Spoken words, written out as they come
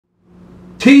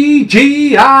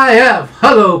TGIF!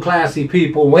 Hello, classy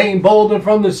people. Wayne Bolden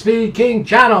from the Speed King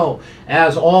channel.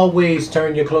 As always,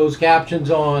 turn your closed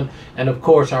captions on. And of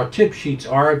course, our tip sheets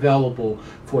are available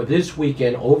for this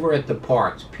weekend over at the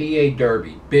parks. PA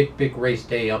Derby. Big race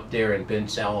day up there in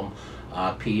Bensalem,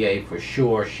 PA for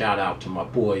sure. Shout out to my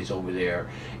boys over there.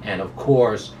 And of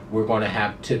course, we're going to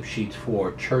have tip sheets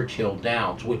for Churchill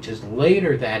Downs, which is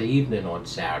later that evening on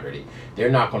Saturday. They're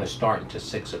not going to start until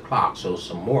 6 o'clock, so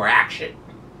some more action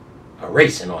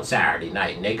racing on Saturday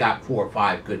night. And they got 4 or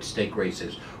 5 good stake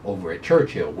races over at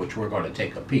Churchill, which we're going to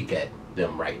take a peek at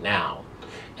them right now.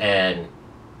 And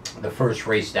the first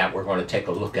race that we're going to take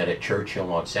a look at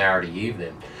Churchill on Saturday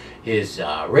evening is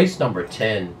race number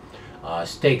 10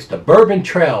 stakes, the Bourbon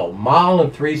Trail, mile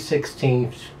and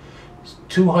 3/16,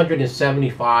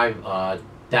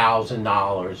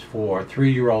 $275,000 for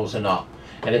 3-year-olds and up,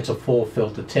 and it's a full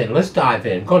field to 10. Let's dive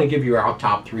in. I'm going to give you our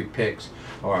top 3 picks,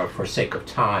 or for sake of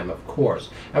time, of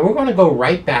course, and we're going to go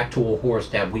right back to a horse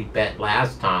that we bet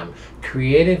last time,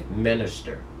 Creative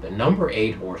Minister. The number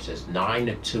 8 horse is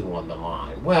 9-2 on the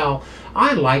line. Well,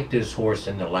 I like this horse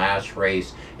in the last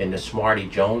race in the Smarty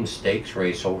Jones Stakes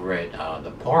race over at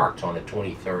the Parks on the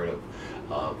 23rd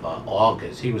of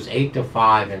August. He was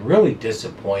 8-5 and really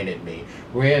disappointed me.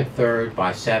 Ran third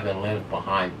by 7 lengths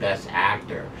behind Best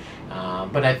Actor.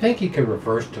 But I think he could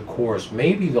reverse the course.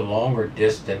 Maybe the longer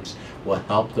distance will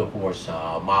help the horse,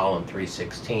 mile and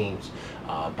 3/16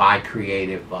 by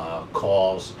creative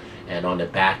calls, and on the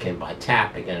back end by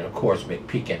tapping. And of course,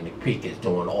 McPeak is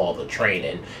doing all the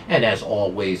training, and as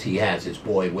always, he has his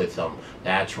boy with him.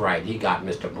 That's right, he got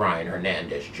Mr. Brian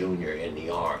Hernandez Jr. in the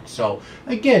arm. So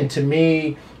again, to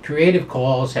me, Creative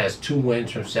Calls has 2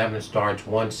 wins from 7 starts,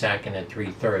 1 second and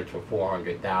 3/3 for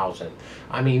 $400,000.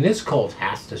 I mean, this colt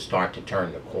has to start to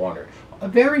turn the corner. A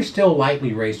very still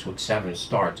lightly race with 7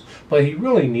 starts, but he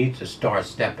really needs to start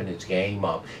stepping his game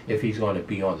up if he's going to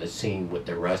be on the scene with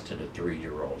the rest of the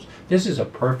 3-year-olds. This is a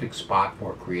perfect spot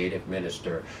for a Creative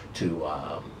Minister to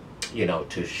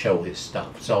to show his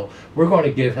stuff. So we're going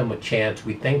to give him a chance.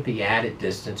 We think the added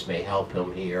distance may help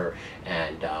him here,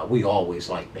 and we always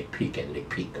like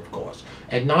McPeak, of course.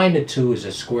 At 9-2 is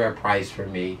a square price for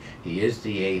me. He is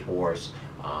the 8 horse,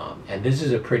 and this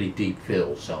is a pretty deep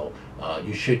field, so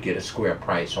you should get a square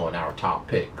price on our top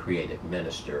pick, Creative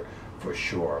Minister, for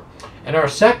sure. And our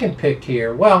second pick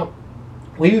here, well,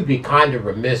 we would be kind of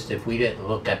remiss if we didn't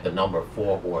look at the number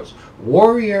 4 horse,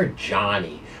 Warrior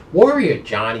Johnny. Warrior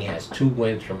Johnny has 2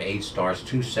 wins from 8 starts,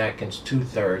 2 seconds,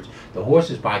 2/3. The horse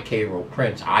is by Cairo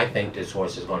Prince. I think this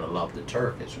horse is going to love the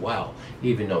turf as well,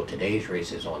 even though today's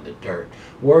race is on the dirt.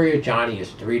 Warrior Johnny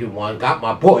is 3-1. Got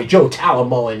my boy Joe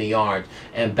Talamo in the arms,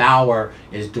 and Bauer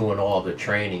is doing all the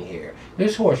training here.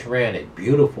 This horse ran a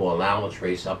beautiful allowance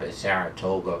race up at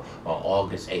Saratoga on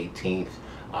August 18th.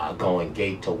 Going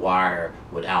gate to wire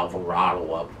with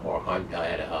Alvarado up for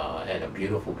at a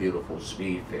beautiful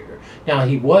speed figure. Now,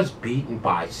 he was beaten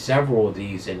by several of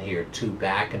these in here too,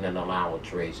 back in an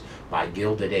allowance race by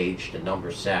Gilded Age, the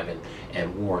number 7,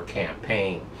 and War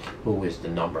Campaign, who is the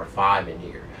number 5 in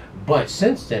here. But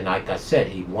since then, like I said,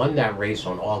 he won that race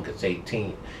on August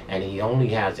 18th, and he only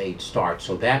has 8 starts,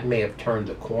 so that may have turned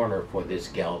the corner for this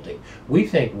gelding. We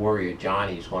think Warrior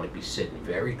Johnny is going to be sitting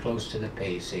very close to the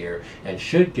pace here, and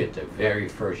should get the very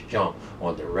first jump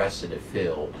on the rest of the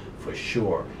field for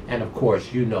sure. And of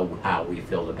course, you know how we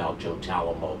feel about Joe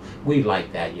Talamo. We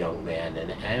like that young man,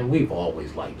 and we've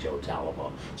always liked Joe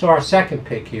Talamo. So our second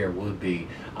pick here would be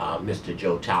Mr.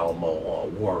 Joe Talamo or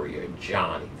Warrior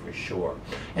Johnny for sure.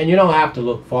 And you don't have to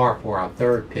look far for our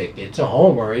third pick. It's a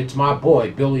homer. It's my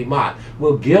boy Billy Mott.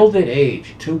 Will Gilded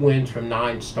Age, 2 wins from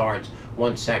 9 starts,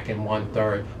 1 second,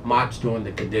 1/3. Mott's doing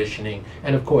the conditioning,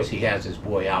 and of course he has his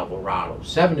boy Alvarado.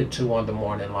 7-2 on the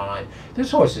morning line.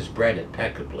 This horse is bred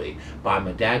impeccably by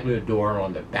Medaglia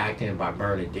on the back end by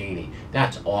Bernardini.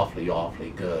 That's awfully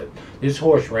good. This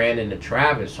horse ran in the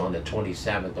Travis on the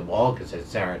 27th of August at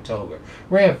Saratoga.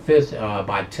 Ran 5th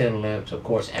by 10 lengths. Of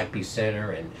course,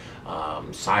 Epicenter and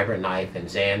Cyberknife and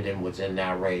Zandon was in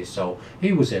that race, so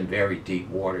he was in very deep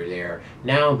water there.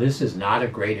 Now, this is not a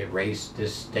graded race,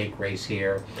 this stake race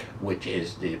here, which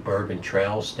is the Bourbon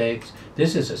Trail Stakes.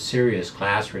 This is a serious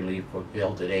class relief for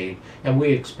Gilded Age, and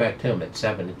we expect him at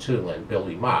 7-2, and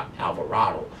Billy Mott,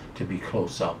 Alvarado, to be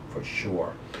close up for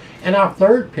sure. And our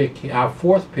third pick, our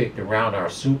fourth pick to round our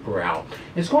super out,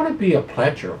 is going to be a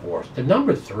Pletcher horse, the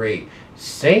number 3,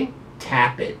 St.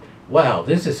 Tappet. Well,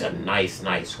 this is a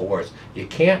nice horse. You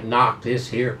can't knock this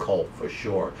here colt for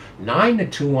sure.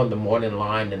 9-2 on the morning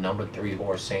line, the number 3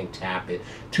 horse, St. Tappet.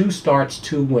 2 starts,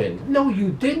 2 wins. No, you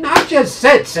didn't. I just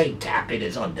said St. Tappet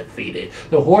is undefeated.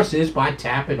 The horse is by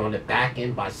Tappet on the back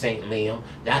end by St. Liam.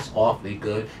 That's awfully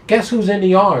good. Guess who's in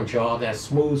the orange, y'all? That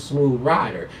smooth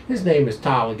rider. His name is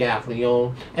Tyler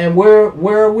Gaffleone. And where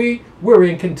are we? We're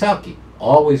in Kentucky.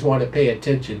 Always want to pay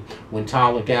attention when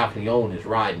Tyler Gaffleone is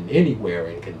riding anywhere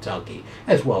in Kentucky,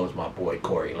 as well as my boy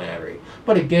Corey Landry.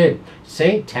 But again,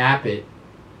 St. Tappet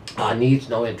needs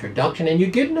no introduction, and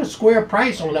you're getting a square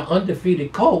price on an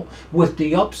undefeated colt, with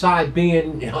the upside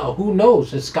being, who knows,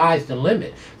 the sky's the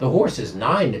limit. The horse is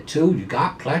 9-2. You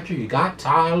got Pletcher, you got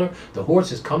Tyler. The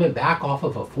horse is coming back off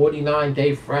of a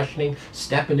 49-day freshening,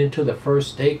 stepping into the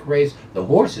first stake race. The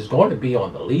horse is going to be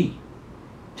on the lead.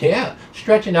 Yeah,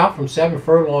 stretching out from 7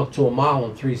 furlongs to a mile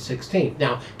and 3/16.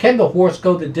 Now, can the horse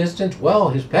go the distance? Well,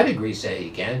 his pedigree say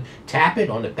he can. Tap it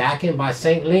on the back end by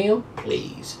St. Liam,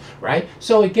 please, right?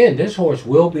 So again, this horse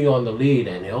will be on the lead,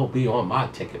 and he'll be on my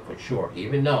ticket for sure,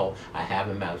 even though I have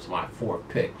him as my 4th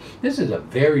pick. This is a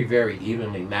very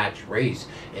evenly matched race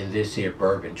in this here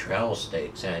Bourbon Trail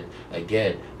Stakes, and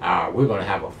again, we're going to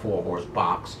have a 4-horse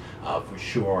box for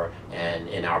sure, and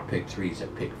in our pick 3s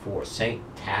and pick 4, St.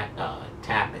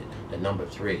 Tappet, the number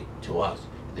 3 to us.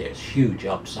 There's huge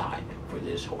upside for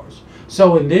this horse.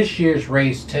 So in this year's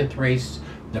race, 10th race,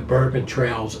 the Bourbon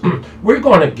Trails, we're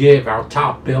going to give our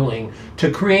top billing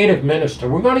to Creative Minister.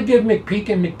 We're going to give McPeak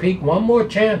and McPeak one more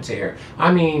chance here.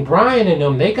 I mean, Brian and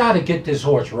them, they got to get this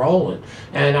horse rolling.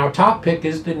 And our top pick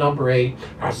is the number 8.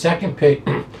 Our second pick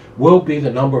will be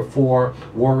the number 4,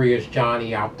 Warriors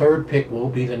Johnny. Our third pick will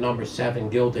be the number 7,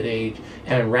 Gilded Age.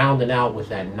 And rounding out with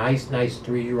that nice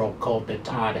 3-year-old colt that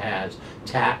Todd has,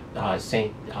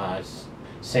 St.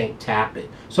 Tappet.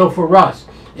 So for us,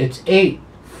 it's 8,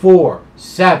 4,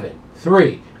 7,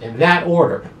 3 in that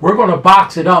order. We're going to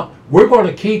box it up. We're going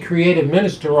to key Creative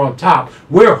Minister on top.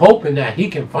 We're hoping that he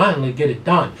can finally get it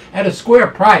done at a square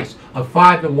price of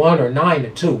 5-1 or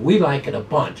 9-2. We like it a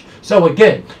bunch. So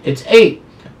again, it's 8,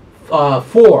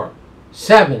 4,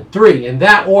 7, 3 in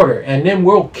that order, and then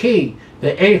we'll key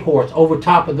the 8 horse over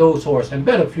top of those horse and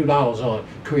bet a few dollars on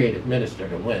Creative Minister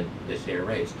to win this here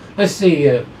race. Let's see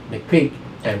if McPeak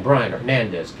and Brian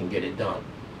Hernandez can get it done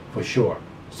for sure.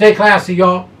 Stay classy,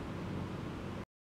 y'all.